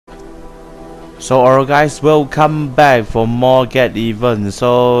So alright guys, welcome back for more Get Even.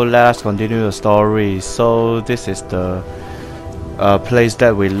 So let us continue the story. So this is the place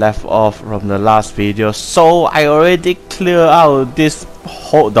that we left off from the last video. So I already cleared out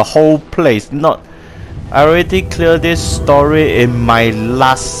the whole place. I already cleared this story in my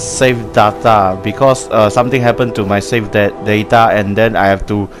last save data because something happened to my save data, and then I have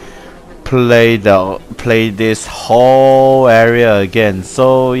to play this whole area again.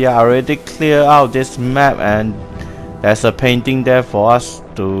 So yeah, I already clear out this map, and there's a painting there for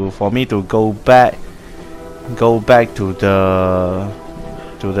me to go back to the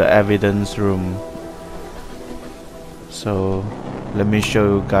evidence room. So let me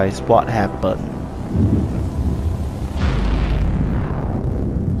show you guys what happened.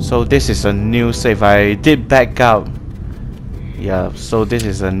 So this is a new save. I did back out. Yeah, so this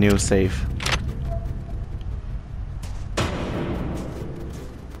is a new save.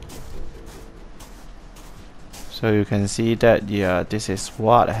 So you can see that, yeah, this is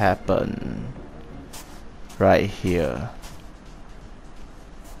what happened right here.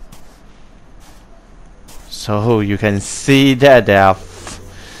 So you can see that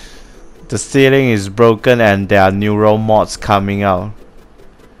the ceiling is broken and there are neural mods coming out.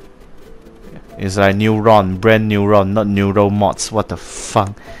 It's like brand neuron, not neural mods. What the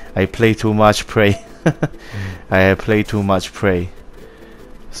fuck? I play too much Prey. I play too much Prey.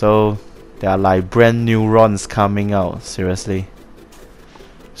 So there are like brand neurons coming out, seriously.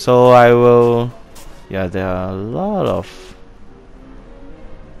 So yeah, there are a lot of,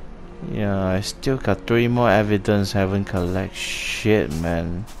 yeah, I still got 3 more evidence haven't collect. Shit,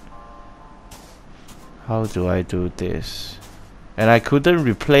 man. How do I do this? And I couldn't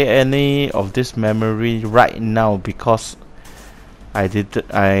replay any of this memory right now because I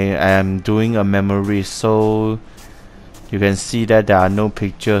am doing a memory. So you can see that there are no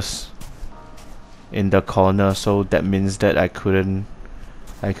pictures in the corner, so that means that I couldn't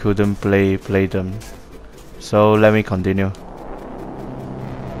play them. So let me continue.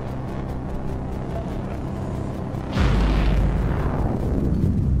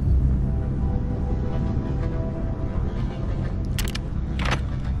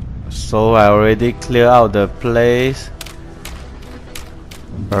 So I already clear out the place.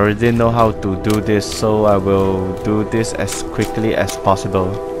 I already know how to do this, so I will do this as quickly as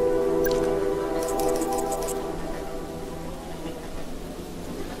possible.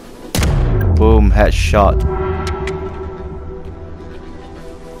 Boom, headshot.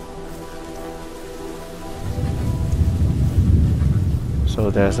 So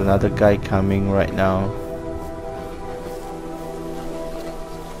there's another guy coming right now.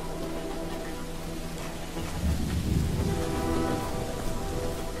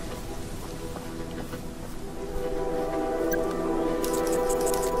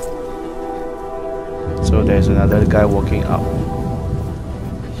 So there's another guy walking up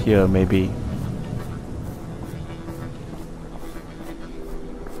here, maybe.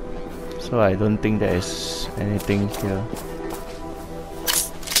 So I don't think there is anything here.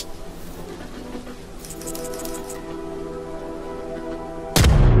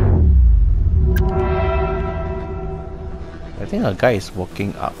 I think a guy is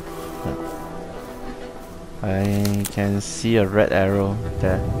walking up. I can see a red arrow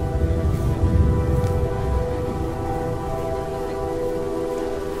there.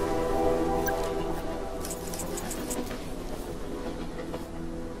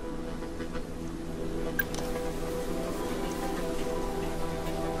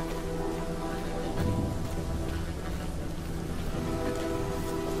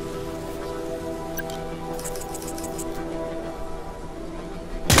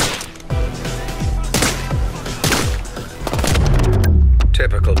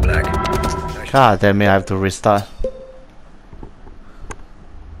 Typical black. God damn it, I have to restart.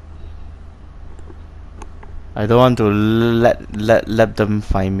 I don't want to let them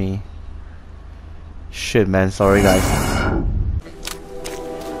find me. Shit, man, sorry guys.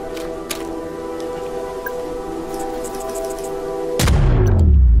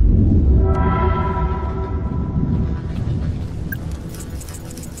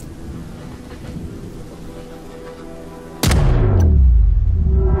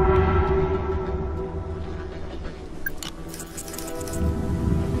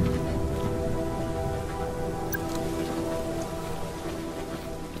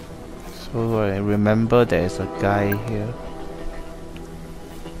 So I remember there's a guy here.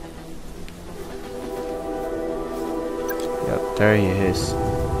 Yep, there he is.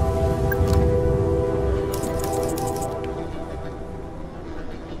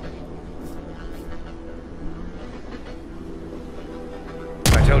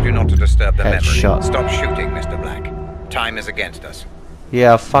 I told told you not to disturb the Headshot. memory. Stop shooting, Mr. Black. Time is against us.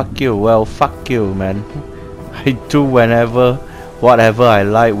 Yeah, fuck you. Well, fuck you, man. I do whatever I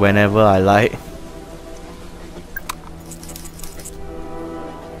like, whenever I like.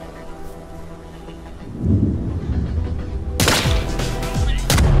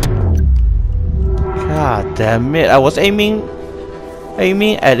 God damn it! I was aiming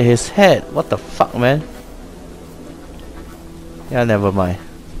at his head. What the fuck, man? Yeah, never mind.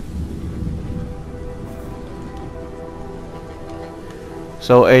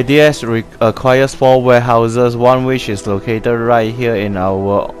 So ADS acquires 4 warehouses, one which is located right here in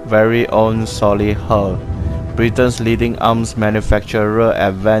our very own Solihull. Britain's leading arms manufacturer.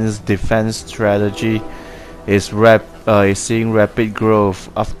 Advanced defense strategy is seeing rapid growth.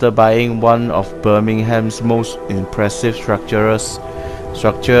 After buying one of Birmingham's most impressive structures,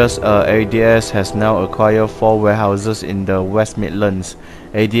 ADS has now acquired 4 warehouses in the West Midlands.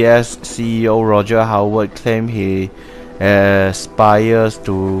 ADS CEO Roger Howard claimed he aspires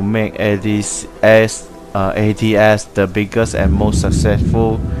to make ADS the biggest and most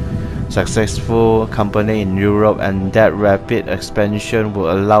successful company in Europe, and that rapid expansion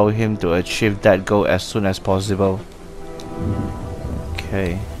will allow him to achieve that goal as soon as possible.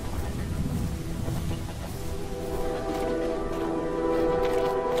 Okay.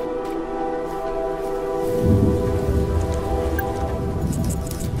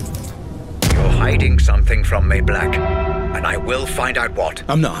 You're hiding something from me, Black. And I will find out what.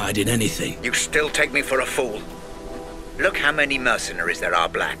 I'm not hiding anything. You still take me for a fool. Look how many mercenaries there are,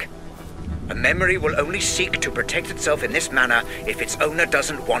 Black. A memory will only seek to protect itself in this manner if its owner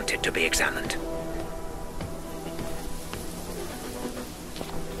doesn't want it to be examined.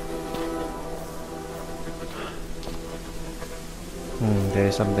 There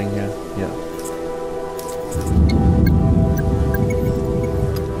is something here. Yeah.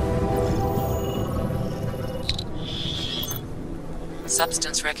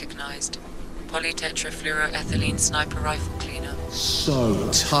 Substance recognized. Polytetrafluoroethylene sniper rifle cleaner. So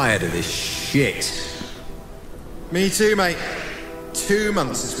tired of this shit. Me too, mate. 2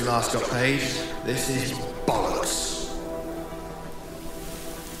 months since we last got paid. This is bollocks.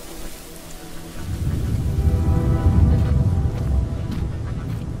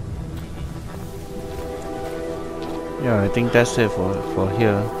 Yeah, I think that's it for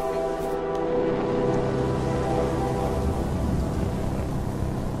here.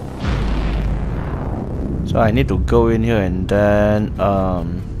 So I need to go in here and then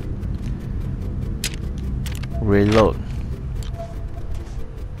reload,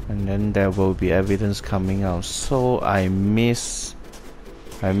 and then there will be evidence coming out. So I missed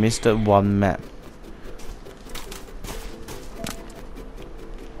that one map.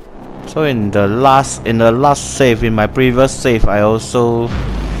 So in the last save, in my previous save, I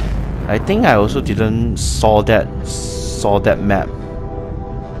think I also didn't saw that map.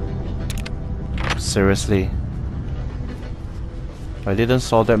 Seriously, I didn't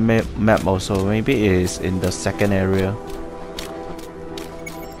saw that map also. Maybe it is in the second area.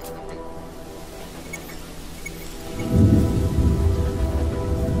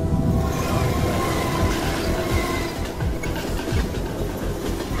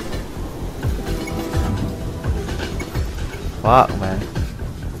 Fuck, man.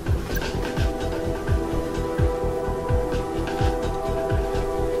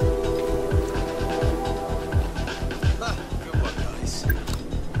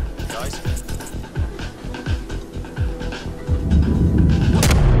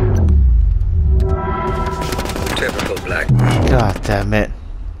 God damn it.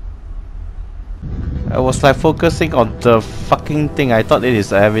 I was like focusing on the fucking thing. I thought it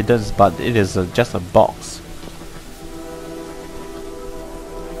is evidence, but it is just a box.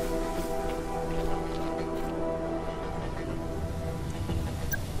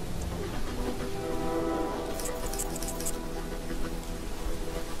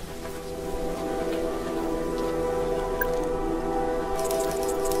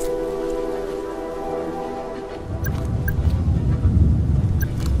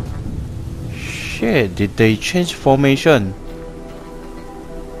 Shit, did they change formation?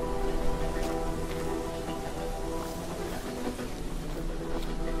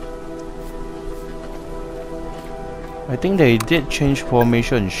 I think they did change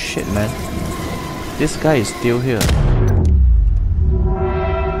formation. Shit, man. This guy is still here.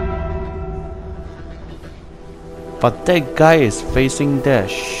 But that guy is facing there.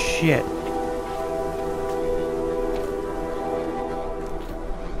 Shit.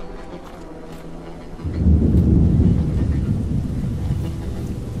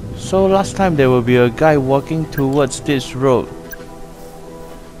 So last time there will be a guy walking towards this road.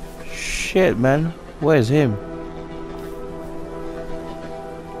 shit, man. Where is him?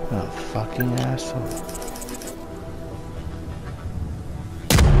 Oh, fucking asshole.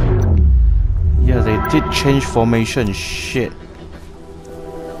 Yeah, they did change formation. Shit.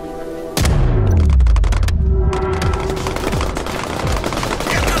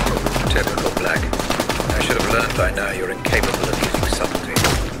 Typical Black. I should have learned by now you're incapable of using subtlety.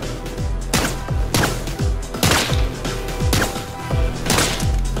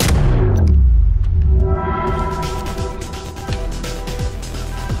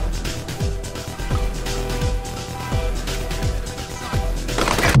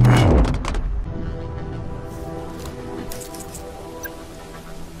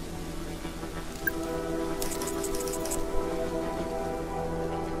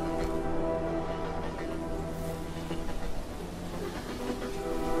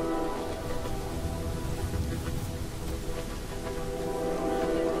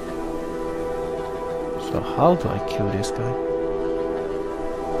 So how do I kill this guy?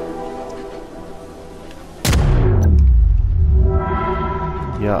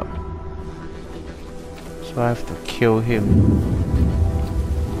 Yup. So I have to kill him.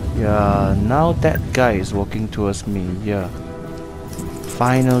 Yeah, now that guy is walking towards me. Yeah.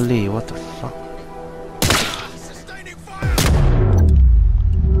 Finally, what the fuck?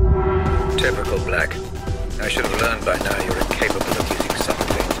 Typical Black. I should have learned by now you're incapable of using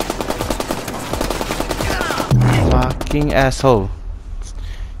subtlety. Fucking asshole.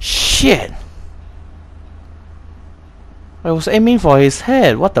 Shit! I was aiming for his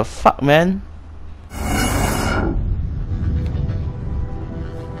head. What the fuck, man?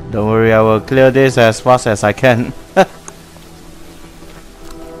 Don't worry, I will clear this as fast as I can.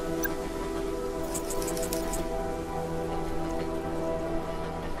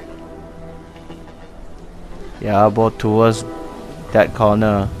 Yeah, I'll go towards that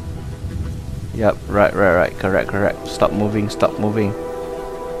corner. Yep, right, correct. Stop moving.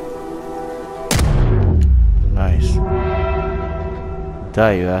 Nice.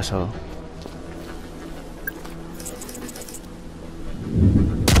 Die, you asshole.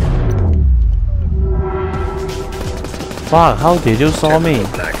 Fuck, how did you saw me?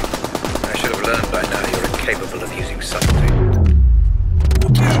 Black. I should have learned by now you're incapable of using subtlety.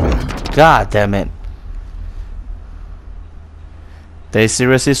 God damn it. They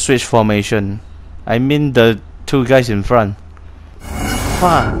seriously switched formation. I mean the two guys in front.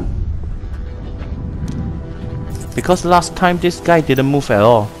 Fuck. Because last time this guy didn't move at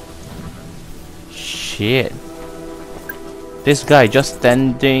all. Shit. This guy just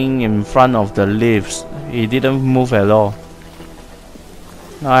standing in front of the lifts. He didn't move at all.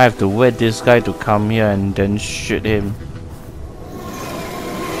 Now I have to wait this guy to come here and then shoot him.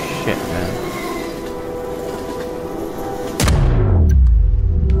 Shit, man.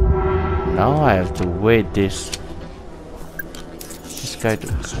 Now I have to wait this guy to...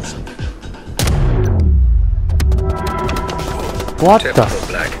 What the f...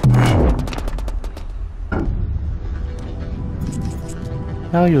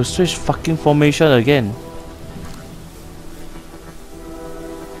 Now you switch fucking formation again.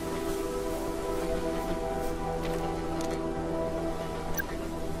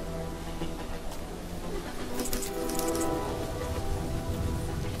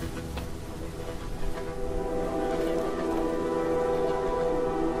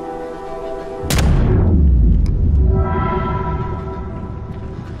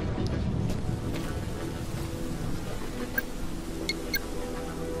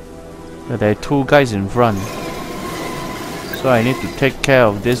 There are two guys in front, so I need to take care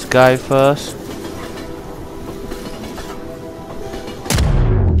of this guy first.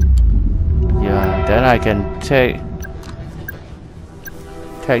 Yeah, then I can take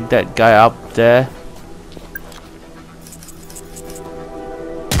that guy up there.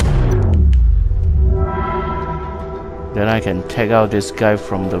 Then I can take out this guy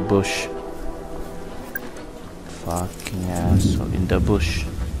from the bush. Fucking asshole in the bush.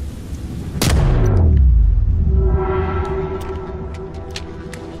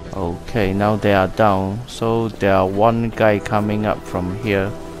 Okay, now they are down, so there are one guy coming up from here.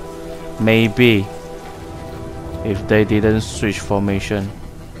 Maybe, if they didn't switch formation.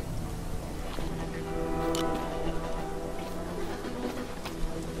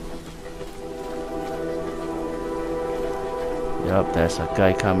 Yup, there's a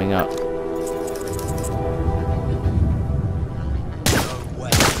guy coming up.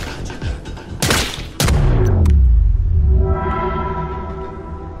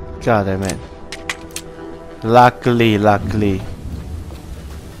 God damn it. Luckily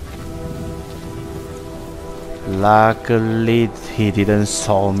he didn't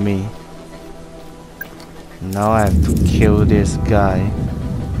saw me. Now I have to kill this guy.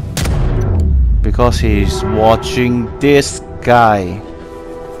 Because he's watching this guy.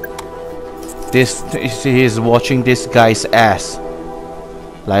 He is watching this guy's ass.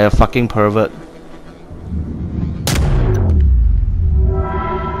 Like a fucking pervert.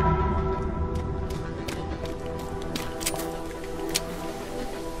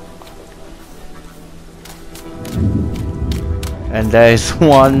 And there is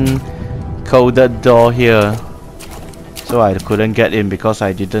one coded door here. So I couldn't get in because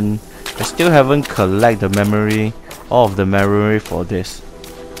I still haven't collect the memory, all of the memory for this.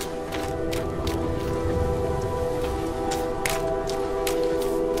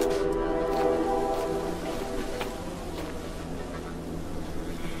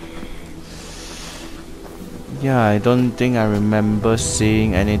 Yeah, I don't think I remember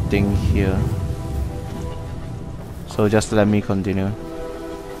seeing anything here. So just let me continue.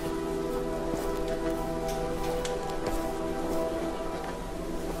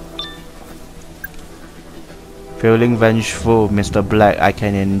 Feeling vengeful, Mr. Black, I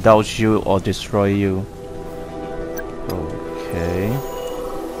can indulge you or destroy you. Okay.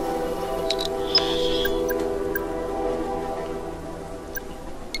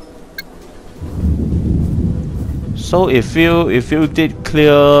 So if you did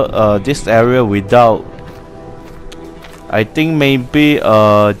clear this area without, I think maybe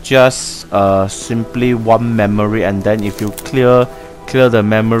just simply one memory, and then if you clear the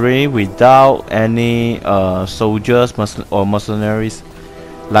memory without any soldiers or mercenaries,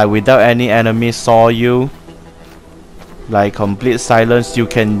 like without any enemies saw you, like complete silence, you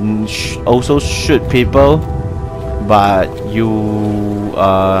can also shoot people, but you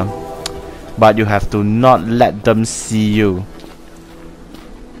have to not let them see you.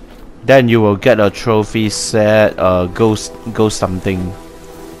 Then you will get a trophy set, ghost something.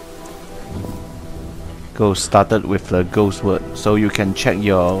 Ghost started with the ghost word, so you can check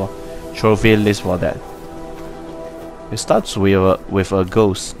your trophy list for that. It starts with a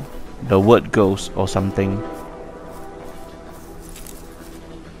ghost, the word ghost or something.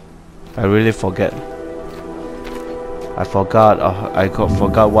 I really forget. I forgot.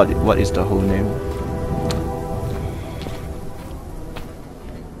 Forgot what is the whole name.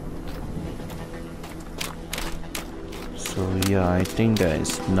 So yeah, I think there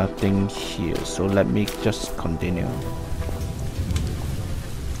is nothing here. So let me just continue.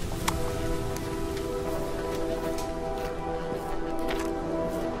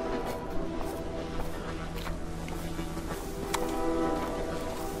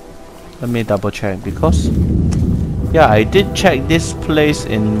 Let me double check, because yeah, I did check this place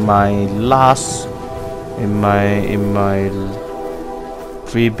in my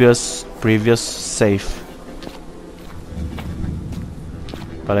previous save,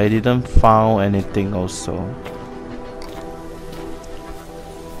 but I didn't found anything also.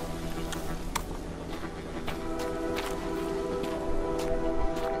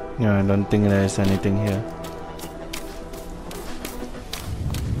 Yeah, I don't think there is anything here.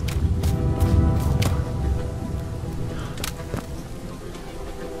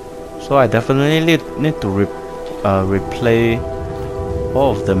 So I definitely need to replay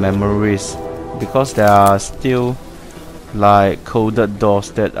all of the memories, because there are still like coded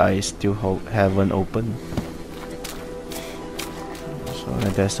doors that I still haven't opened. So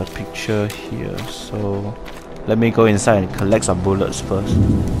there's a picture here, so let me go inside and collect some bullets first.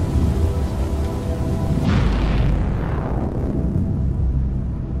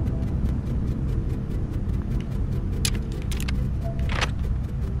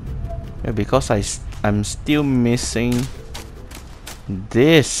 Yeah, because I'm still missing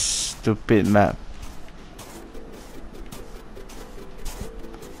this stupid map.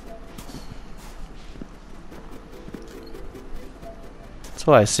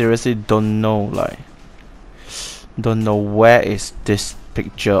 So I seriously don't know, where is this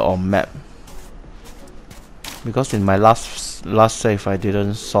picture or map, because in my last save I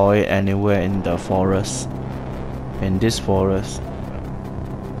didn't saw it anywhere in the forest, in this forest.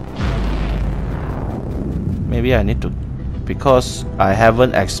 Maybe I need to, because I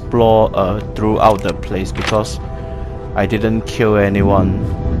haven't explored throughout the place, because I didn't kill anyone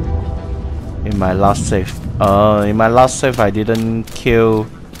in my last save. In my last save I didn't kill.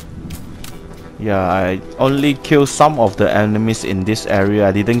 Yeah, I only killed some of the enemies in this area.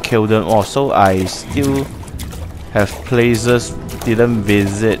 I didn't kill them all, so I still have places didn't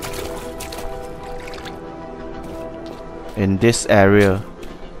visit in this area.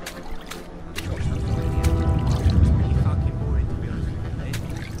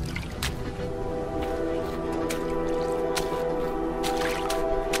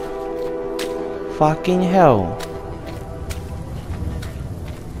 Fucking hell.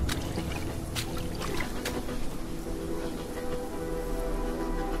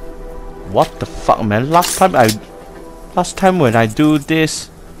 What the fuck, man? Last time when I do this,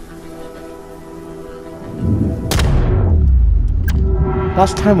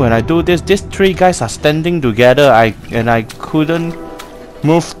 these three guys are standing together. And I couldn't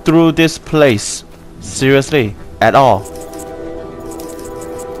move through this place. Seriously, at all.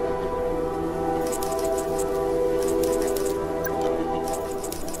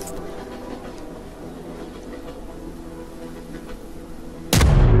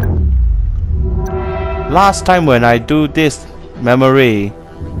 Last time when I do this memory,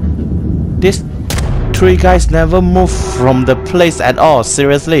 these three guys never moved from the place at all.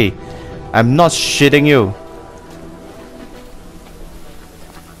 Seriously, I'm not shitting you.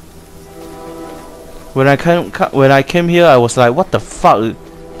 When I came here, I was like, what the fuck?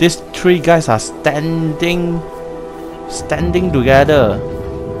 These three guys are standing together,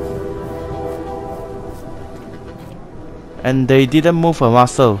 and they didn't move a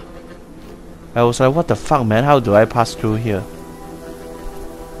muscle. I was like, what the fuck, man? How do I pass through here?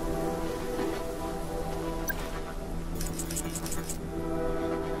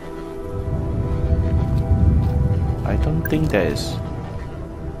 I don't think there is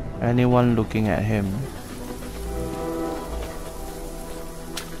anyone looking at him.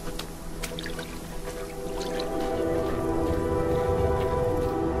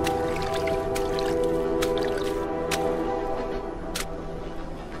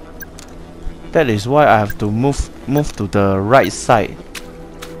 That is why I have to move to the right side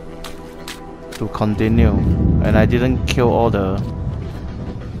to continue. And I didn't kill all the...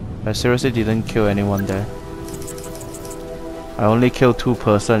 I seriously didn't kill anyone there. I only killed 2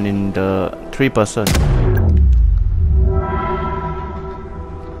 person in the 3 person.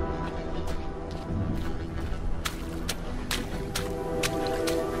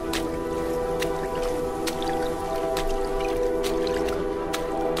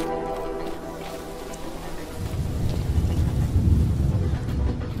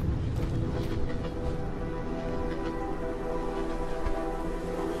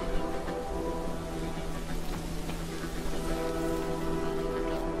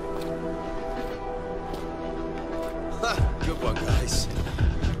 Good one, guys.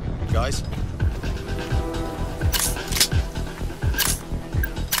 Guys?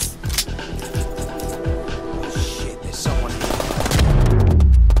 Oh shit, there's someone here.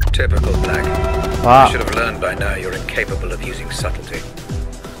 Typical Black. Ah. You should have learned by now you're incapable of using subtlety.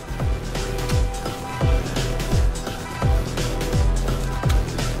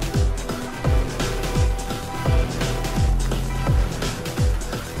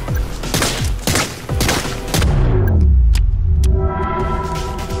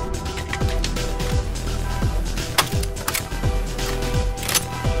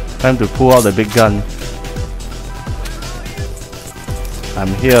 Time to pull out the big gun.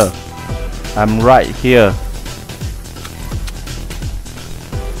 I'm here. I'm right here.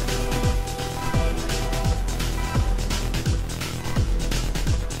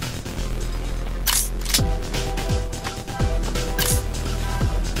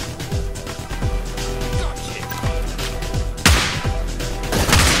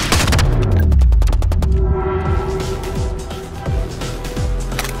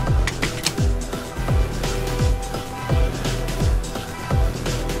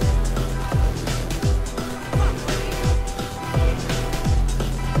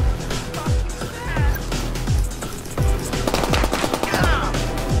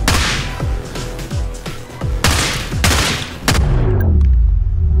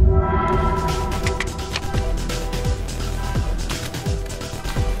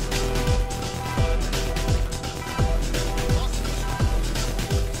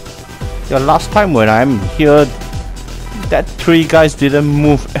 The last time when I'm here, that 3 guys didn't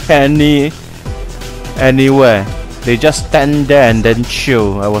move anywhere. They just stand there and then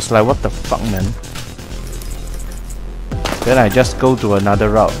chill. I was like, what the fuck, man? Then I just go to another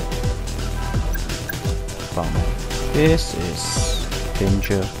route. Fuck, man. This is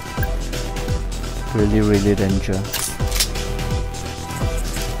danger. Really, really danger.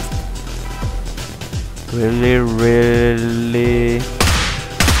 Really, really...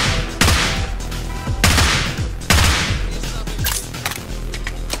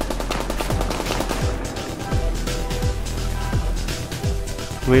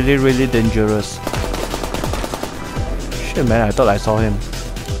 Really, really dangerous. Shit, man, I thought I saw him.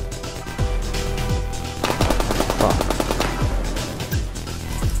 Fuck.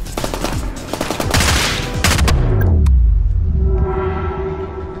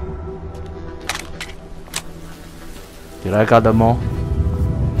 Did I got them all?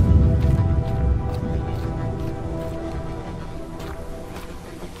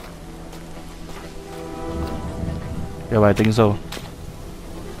 Yeah, I think so.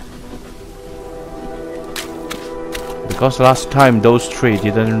 Because last time those three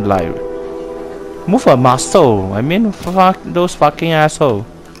didn't like move a muscle. I mean, fuck those fucking asshole.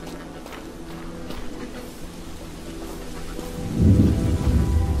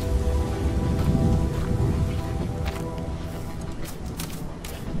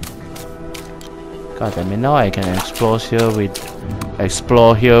 God damn it! Now I can explore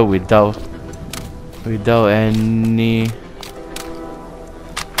here without any.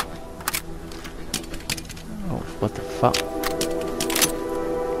 Oh, what the fuck?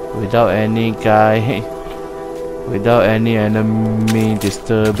 Without any guy, without any enemy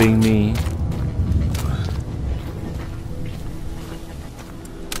disturbing me.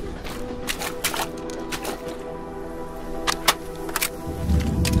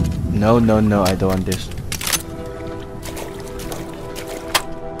 No, no, no, I don't want this.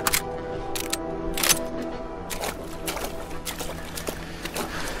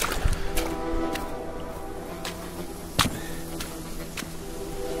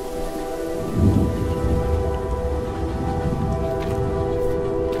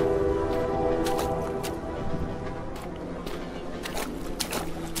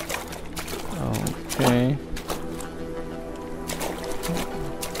 Okay.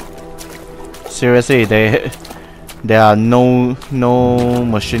 Seriously, there are no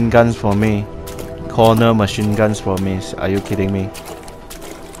machine guns for me. Corner machine guns for me. Are you kidding me?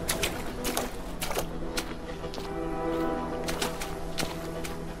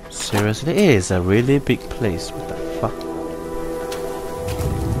 Seriously, it is a really big place. What the fuck?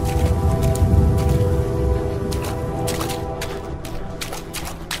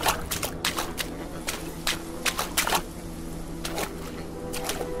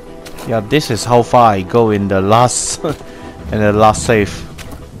 Yeah, this is how far I go in the last save. In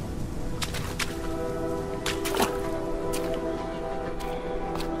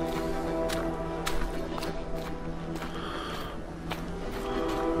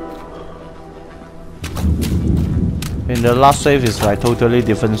the last save is like totally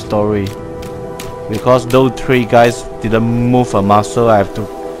different story. Because those three guys didn't move a muscle, I have to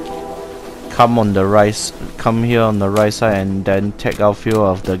come here on the right side and then take out few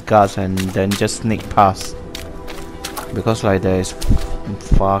of the guards and then just sneak past. Because like there is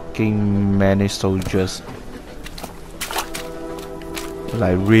fucking many soldiers.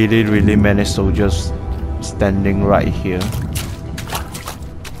 Like really many soldiers standing right here.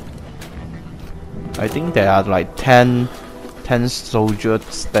 I think there are like 10 soldiers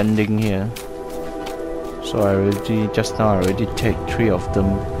standing here. So just now I already take 3 of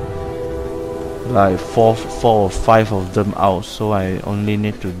them. Like 4 or 5 of them out, so I only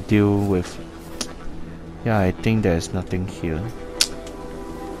need to deal with. Yeah, I think there's nothing here.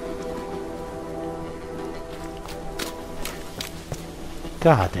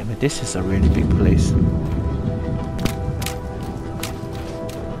 God damn it, this is a really big place.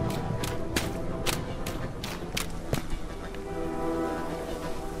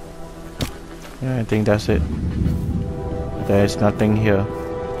 Yeah, I think that's it. There's nothing here.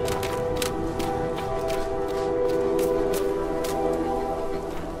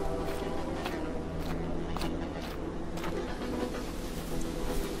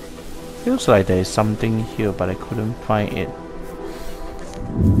 Feels like there is something here, but I couldn't find it.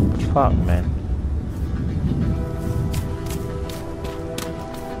 Fuck, man.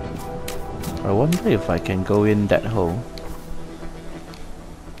 I wonder if I can go in that hole.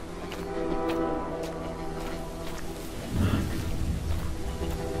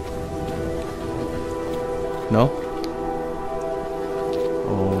 No?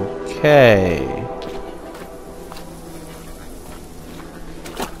 Okay.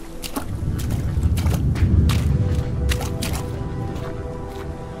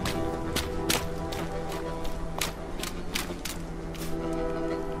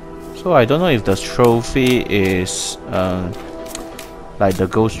 So I don't know if the trophy is like the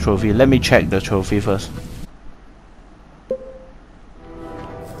ghost trophy. Let me check the trophy first.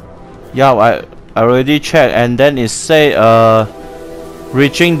 Yeah, I already checked, and then it say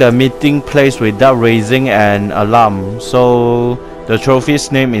reaching the meeting place without raising an alarm. So the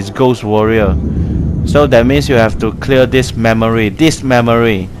trophy's name is Ghost Warrior. So that means you have to clear this memory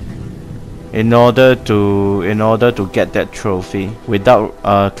in order to get that trophy. Without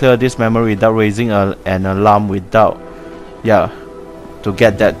clear this memory without raising an alarm to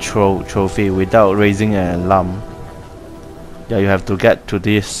get that trophy without raising an alarm. Yeah, you have to get to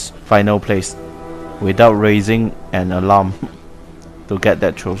this final place. without raising an alarm to get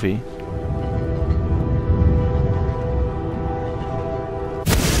that trophy.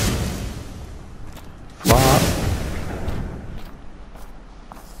 Fuck.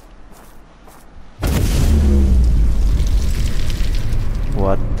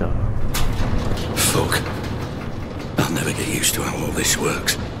 What the? Fuck. I'll never get used to how all this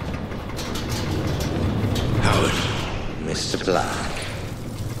works. Howard. Mr. Black.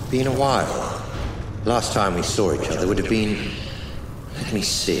 Been a while. Last time we saw each other would have been... Let me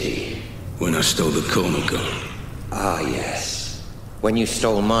see. When I stole the corner gun. Ah, yes. When you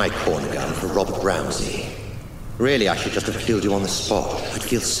stole my corner gun for Robert Ramsey. Really, I should just have killed you on the spot. I'd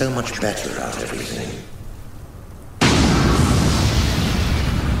feel so much better about everything.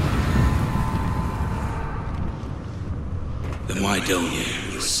 Then why don't you?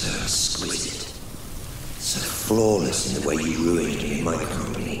 You're so exquisite. So flawless in the way you ruined me in my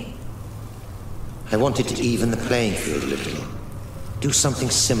company. I wanted to even the playing field a little. Do something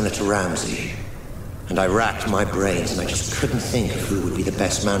similar to Ramsey. And I racked my brains and I just couldn't think of who would be the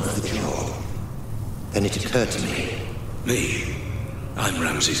best man for the job. Then it occurred to me. Me? I'm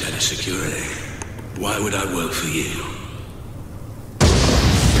Ramsey's head of security. Why would I work for you?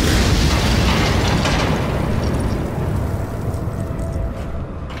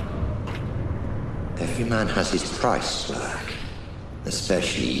 Every man has his price, Black.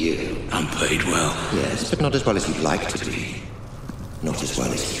 Especially you. I'm paid well. Yes, but not as well as you'd like to be. Not as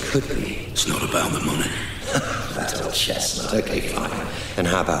well as you could be. It's not about the money. That old chestnut. Okay, fine. Then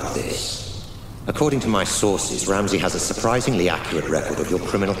how about this? According to my sources, Ramsey has a surprisingly accurate record of your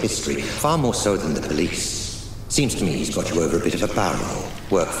criminal history, far more so than the police. Seems to me he's got you over a bit of a barrel.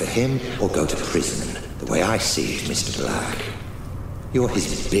 Work for him or go to prison. The way I see it, Mr. Black. You're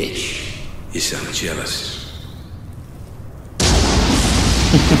his bitch. You sound jealous.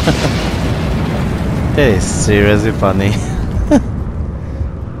 That is seriously funny.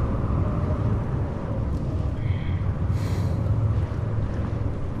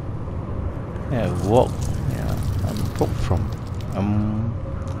 Yeah, walk. Yeah, I'm broke from.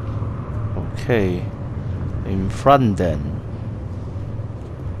 Okay. In front then.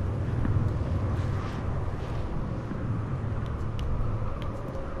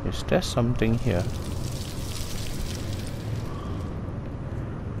 Is there something here?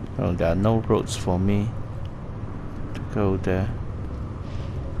 Oh, there are no roads for me to go there.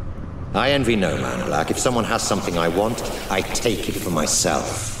 I envy no man, Black. If someone has something I want, I take it for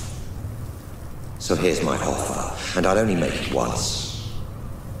myself. So here's my offer, and I'll only make it once.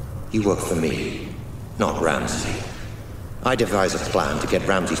 You work for me, not Ramsey. I devise a plan to get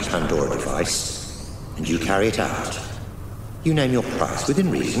Ramsey's Pandora device, and you carry it out. You name your price within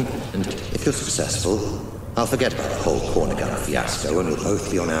reason, and if you're successful, I'll forget about the whole corner gun fiasco, and we'll both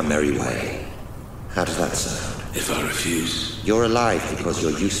be on our merry way. How does that sound? If I refuse? You're alive because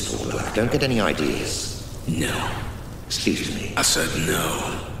you're useful, Black. Don't get any ideas. No. Excuse me. I said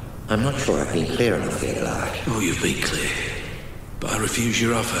no. I'm not sure I've been clear enough here, Black. Oh, you've been clear. But I refuse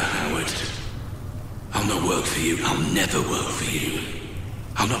your offer, Howard. I'll not work for you. I'll never work for you.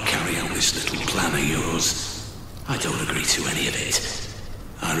 I'll not carry out this little plan of yours. I don't agree to any of it.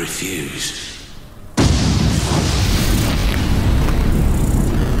 I refuse.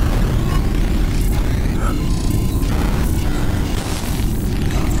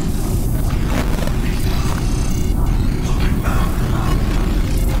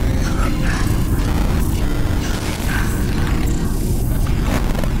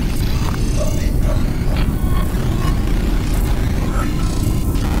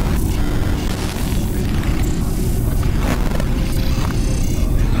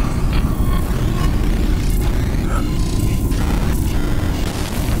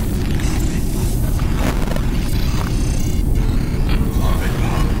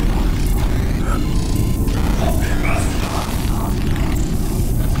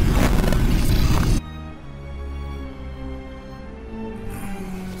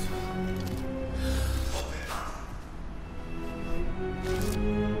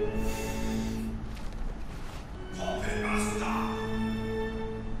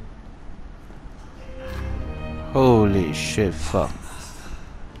 Holy shit, fuck.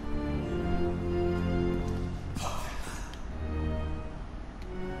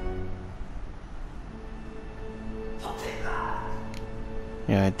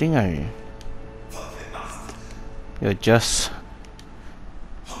 Yeah, I think I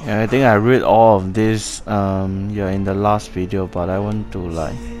think I read all of this yeah, in the last video, but I want to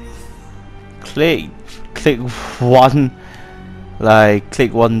like click one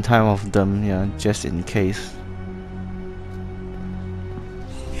time of them, yeah, just in case.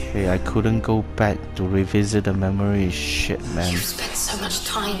 Okay, I couldn't go back to revisit the memory. Shit, man. You spent so much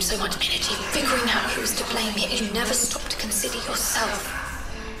time, so much energy figuring out who's to blame, yet you never stopped to consider yourself.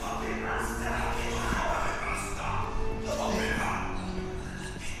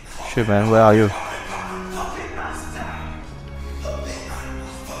 Shit, man, where are you?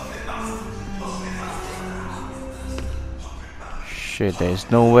 Shit, there is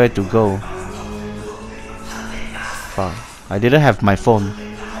nowhere to go. Fuck, I didn't have my phone.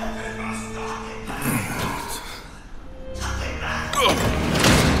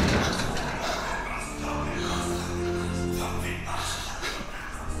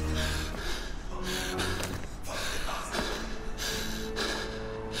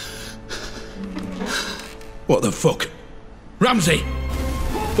 What the fuck? Ramsey!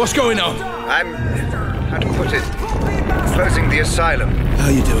 What's going on? I'm... how to put it? Closing the asylum. How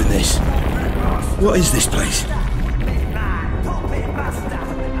are you doing this? What is this place?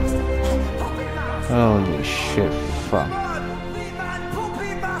 Holy shit, fuck.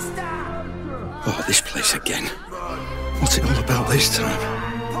 Oh, this place again. What's it all about this time?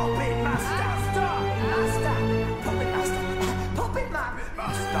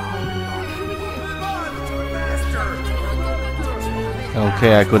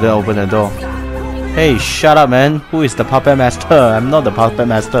 Okay, I couldn't open the door. Hey, shut up, man. Who is the puppet master? I'm not the puppet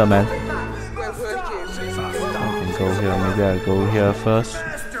master, man. I can go here. Maybe I go here first.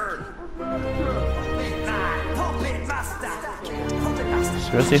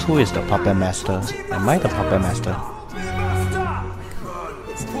 Seriously, who is the puppet master? Am I the puppet master?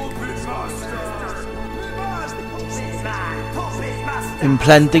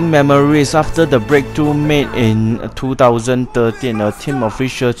 Implanting memories. After the breakthrough made in 2013, a team of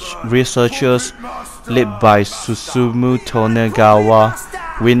researchers led by Susumu Tonegawa,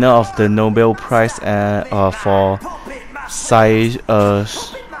 winner of the Nobel Prize for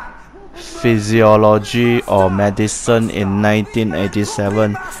Physiology or Medicine in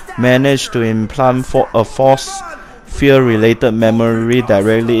 1987, managed to implant a false fear-related memory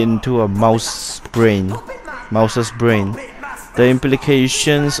directly into a mouse's brain. The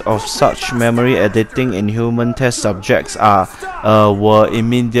implications of such memory editing in human test subjects were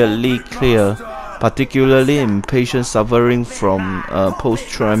immediately clear, particularly in patients suffering from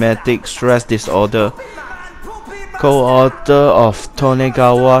post-traumatic stress disorder. Co-author of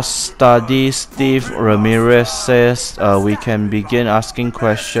Tonegawa's study, Steve Ramirez, says we can begin asking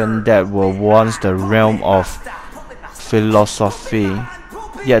questions that were once the realm of philosophy.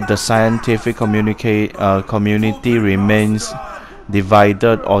 Yet the scientific community remains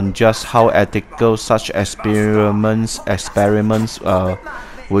divided on just how ethical such experiments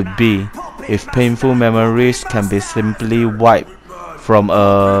would be. If painful memories can be simply wiped from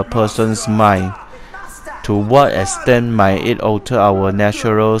a person's mind, to what extent might it alter our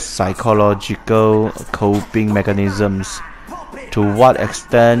natural psychological coping mechanisms? To what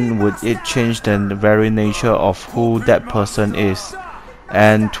extent would it change the very nature of who that person is?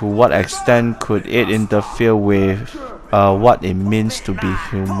 And to what extent could it interfere with what it means to be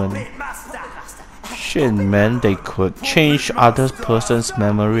human? Shit, man, they could change other person's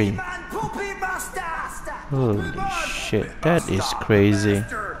memory. Holy shit, that is crazy.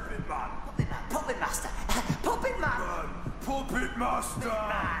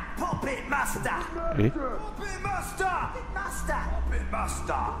 Eh?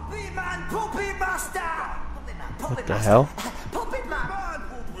 What the hell?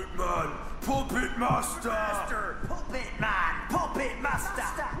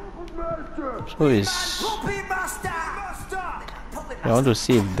 So is... I want to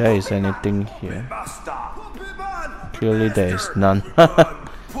see if there is anything here. Clearly there is none.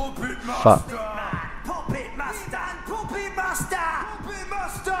 Fuck.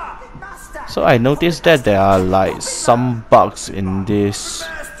 So I noticed that there are like some bugs in this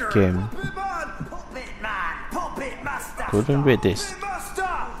game. Couldn't read this.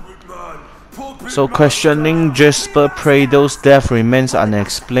 So questioning Jasper Prado's death remains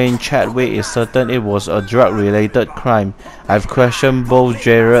unexplained. Chadwick is certain it was a drug-related crime. I've questioned both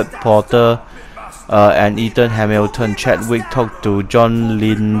Jared Porter and Ethan Hamilton. Chadwick talked to John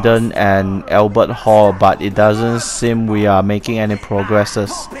Linden and Albert Hall, but it doesn't seem we are making any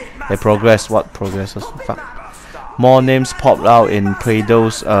progresses. What progresses? Fuck. More names popped out in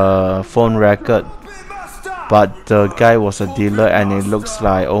Prado's phone record, but the guy was a dealer and it looks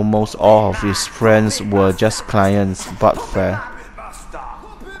like almost all of his friends were just clients, but fair.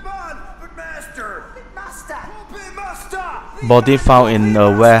 Body found in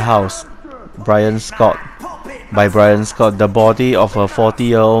a warehouse. Brian Scott. by Brian Scott. The body of a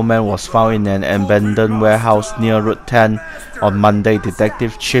 40-year-old man was found in an abandoned warehouse near Route 10 on Monday.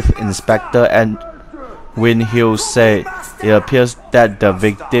 Detective Chief Inspector Edwin Hughes said it appears that the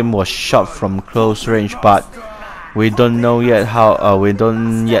victim was shot from close range, but we don't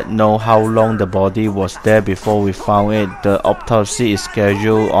yet know how long the body was there before we found it. The autopsy is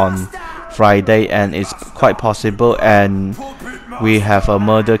scheduled on Friday, and it's quite possible and we have a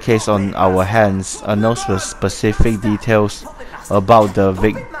murder case on our hands. No specific details about the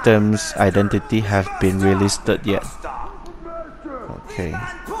victim's identity have been released yet. Okay.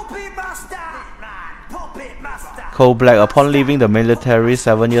 Cole Black. Upon leaving the military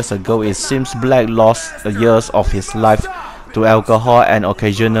 7 years ago, it seems Black lost years of his life to alcohol and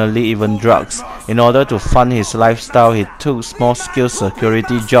occasionally even drugs. In order to fund his lifestyle, he took small-scale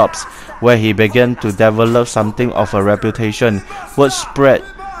security jobs where he began to develop something of a reputation. Word spread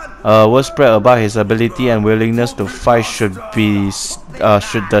about his ability and willingness to fight should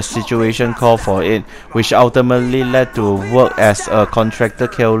the situation call for it, which ultimately led to work as a contractor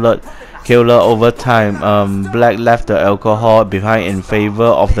killer over time. Black left the alcohol behind in favor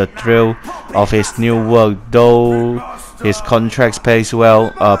of the thrill of his new work. Though his contracts pay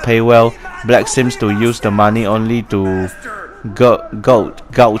well, Black seems to use the money only to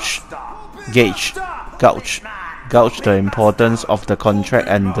gauge the importance of the contract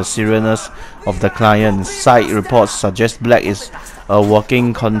and the seriousness of the client. Side reports suggest Black is a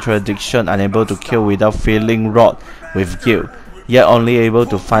walking contradiction, unable to kill without feeling wrought with guilt, yet only able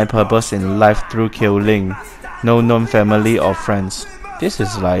to find purpose in life through killing. No known family or friends. This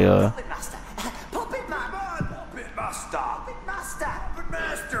is like a...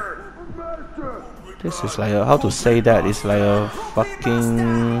 This is like a... How to say that? It's like a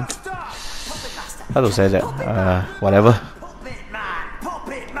fucking... How to say that? Whatever.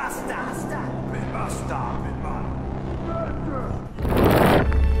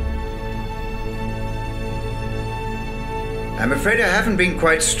 I'm afraid I haven't been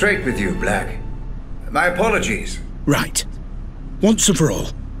quite straight with you, Black. My apologies. Right. Once and for all,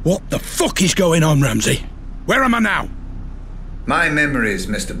 what the fuck is going on, Ramsey? Where am I now? My memories,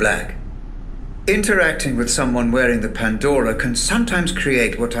 Mr. Black. Interacting with someone wearing the Pandora can sometimes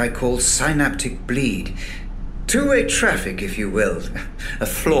create what I call synaptic bleed. Two-way traffic, if you will. A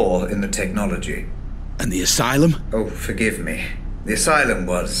flaw in the technology. And the asylum? Oh, forgive me. The asylum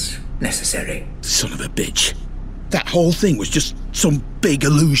was necessary. Son of a bitch. That whole thing was just some big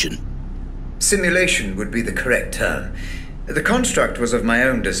illusion. Simulation would be the correct term. The construct was of my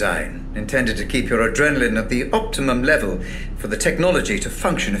own design, intended to keep your adrenaline at the optimum level for the technology to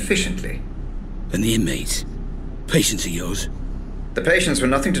function efficiently. And the inmates? Patients of yours? The patients were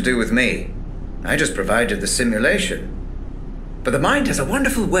nothing to do with me. I just provided the simulation. But the mind has a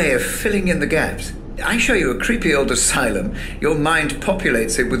wonderful way of filling in the gaps. I show you a creepy old asylum, your mind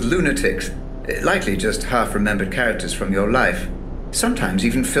populates it with lunatics. Likely just half-remembered characters from your life. Sometimes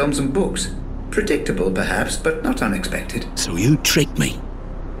even films and books. Predictable, perhaps, but not unexpected. So you tricked me.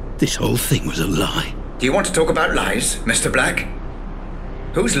 This whole thing was a lie. Do you want to talk about lies, Mr. Black?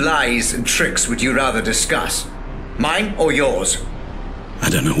 Whose lies and tricks would you rather discuss? Mine or yours? I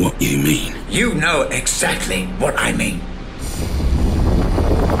don't know what you mean. You know exactly what I mean.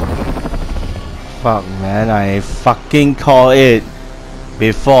 Fuck, man, I fucking call it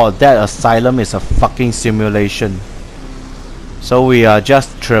before. That asylum is a fucking simulation. So we are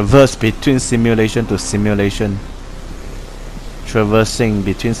just traverse between simulation to simulation. Traversing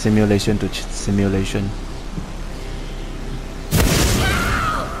between simulation to simulation.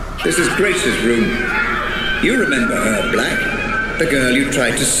 This is Grace's room. You remember her, Black? The girl you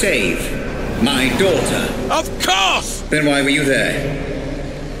tried to save. My daughter. Of course! Then why were you there?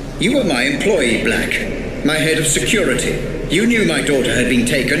 You were my employee, Black. My head of security. You knew my daughter had been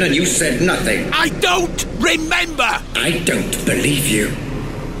taken and you said nothing. I don't remember! I don't believe you.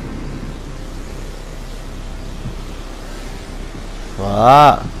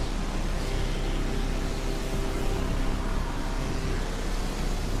 What?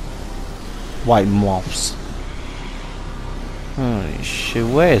 White moths. Holy shit,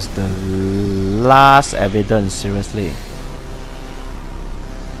 where is the last evidence? Seriously.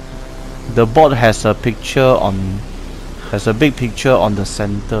 The board has a picture on, has a big picture on the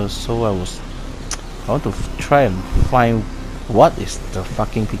center, so I want to try and find what is the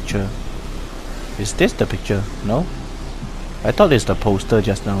fucking picture. Is this the picture? No? I thought it's the poster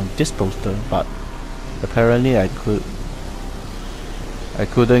just now, this poster, but apparently I couldn't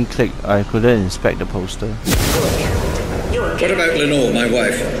inspect the poster. What about Lenore, my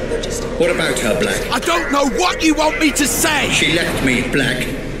wife? What about her, Black? I don't know what you want me to say! She left me, Black.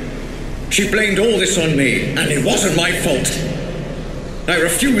 She blamed all this on me, and it wasn't my fault. I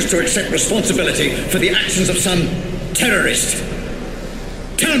refuse to accept responsibility for the actions of some terrorist.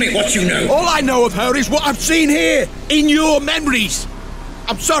 Tell me what you know. All I know of her is what I've seen here, in your memories.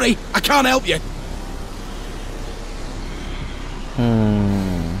 I'm sorry, I can't help you.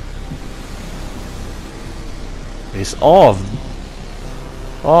 It's all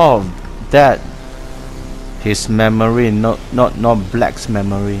of that his memory, not Black's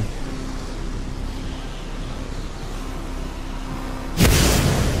memory.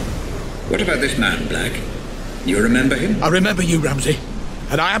 What about this man, Black? You remember him? I remember you, Ramsey,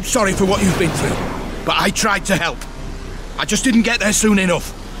 and I am sorry for what you've been through, but I tried to help. I just didn't get there soon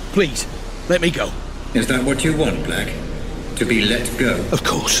enough. Please, let me go. Is that what you want, Black? To be let go? Of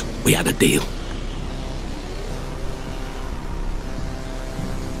course, we had a deal.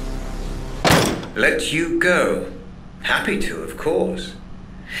 Let you go? Happy to, of course.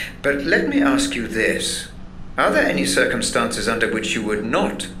 But let me ask you this. Are there any circumstances under which you would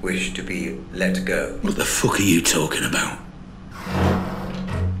not wish to be let go? What the fuck are you talking about?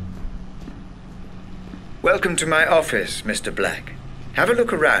 Welcome to my office, Mr. Black. Have a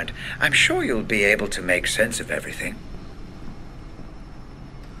look around. I'm sure you'll be able to make sense of everything.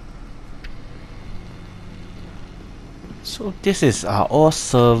 So this is all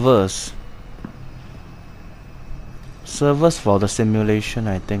servers. Servers for the simulation,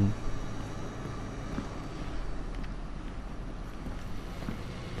 I think.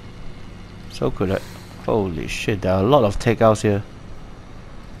 So could I? Holy shit! There are a lot of takeouts here.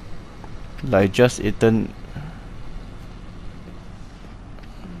 Like just eaten.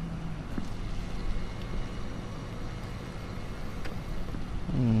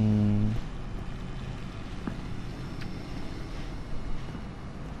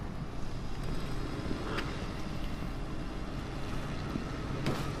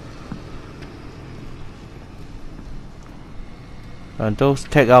 And those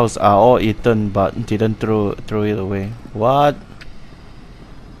takeouts are all eaten but didn't throw it away. What?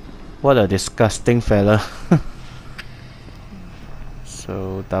 What a disgusting fella.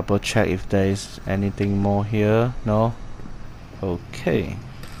 So double check if there is anything more here. No? Okay.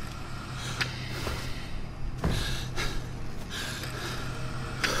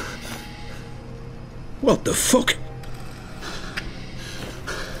 What the fuck?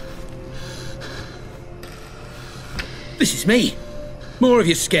 This is me. More of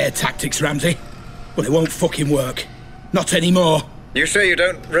your scare tactics, Ramsey. But it won't fucking work. Not anymore. You say you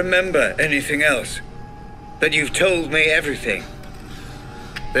don't remember anything else? That you've told me everything?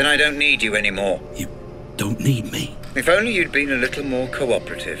 Then I don't need you anymore. You don't need me? If only you'd been a little more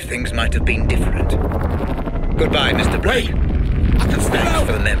cooperative, things might have been different. Goodbye, Mr. Blake. Wait! I can stay Thanks out!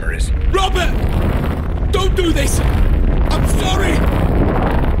 for the memories. Robert! Don't do this! I'm sorry!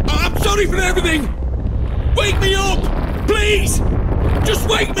 I'm sorry for everything! Wake me up! Please! Just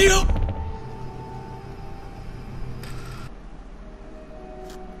wake me up!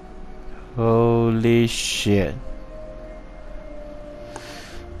 Holy shit.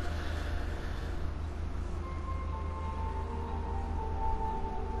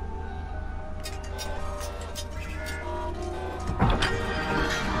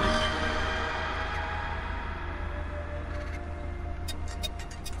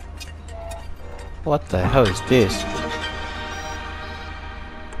 What the hell is this?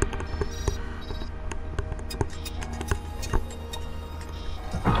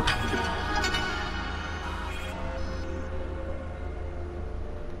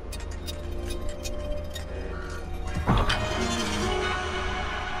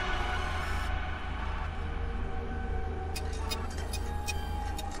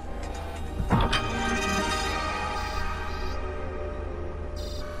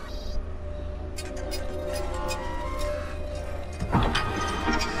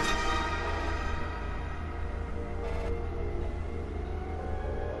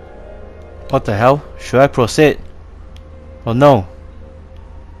 What the hell? Should I proceed? Oh no.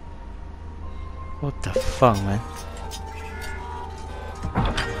 What the fuck, man?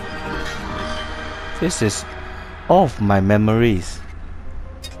 This is all of my memories.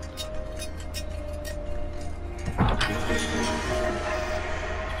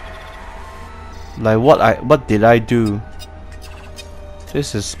 Like what did I do?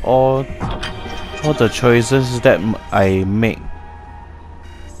 This is all the choices that I make.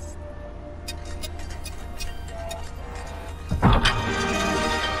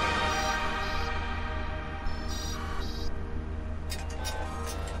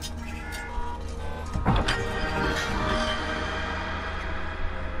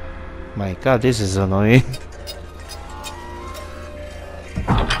 My god, this is annoying.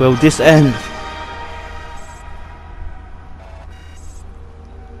 Will this end?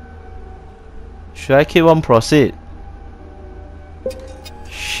 Should I keep on proceed?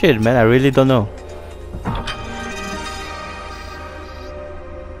 Shit, man, I really don't know.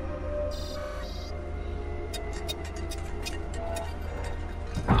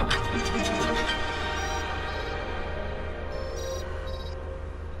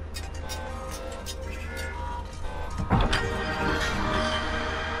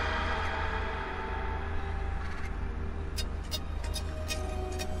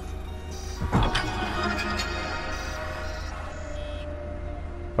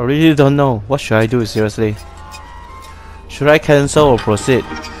 I really don't know. What should I do, seriously? Should I cancel or proceed?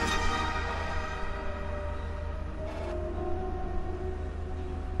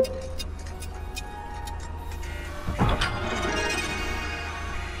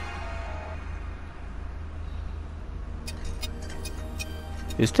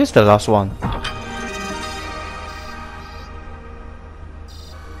 Is this the last one?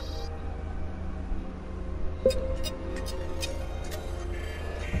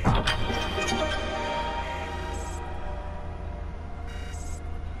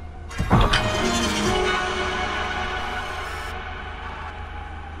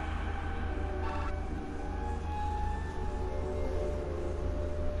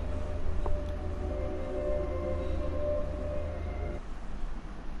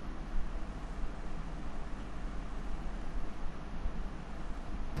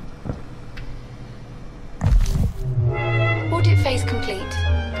 Audit phase complete.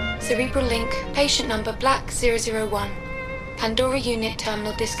 Cerebral link, patient number Black 001. Pandora unit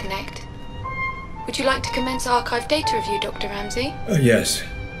terminal disconnect. Would you like to commence archive data review, Dr. Ramsey? Yes.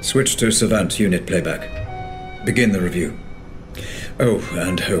 Switch to Savant unit playback. Begin the review. Oh,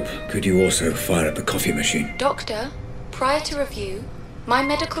 and Hope, could you also fire up the coffee machine? Doctor, prior to review, my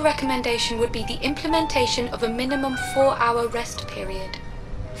medical recommendation would be the implementation of a minimum 4-hour rest period.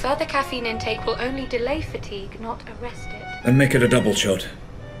 Further caffeine intake will only delay fatigue, not arrest it. And make it a double shot.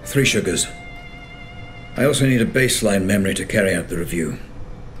 3 sugars. I also need a baseline memory to carry out the review.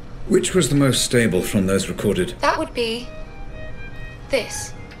 Which was the most stable from those recorded? That would be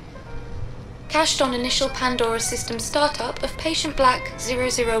this. Cached on initial Pandora system startup of patient Black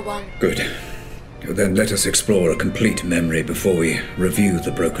 001. Good. Then let us explore a complete memory before we review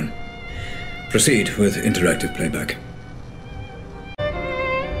the broken. Proceed with interactive playback.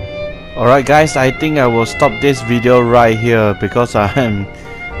 Alright guys, I think I will stop this video right here because I am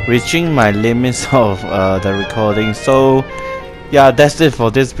reaching my limits of the recording. So yeah, that's it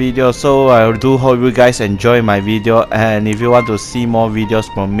for this video. So I do hope you guys enjoy my video, and if you want to see more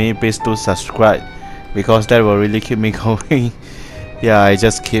videos from me, please do subscribe because that will really keep me going. Yeah, I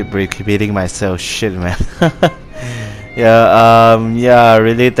just keep repeating myself. Shit, man. Yeah,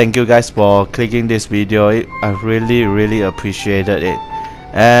 really thank you guys for clicking this video. I really appreciated it.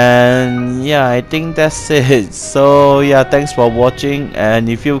 And yeah, I think that's it. So yeah, thanks for watching, and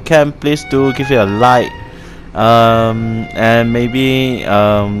if you can, please do give it a like, and maybe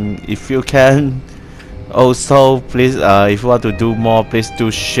if you can also, please if you want to do more, please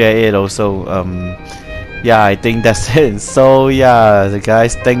do share it also. Yeah, I think that's it. So yeah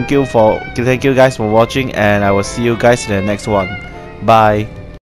guys, thank you guys for watching, and I will see you guys in the next one. Bye.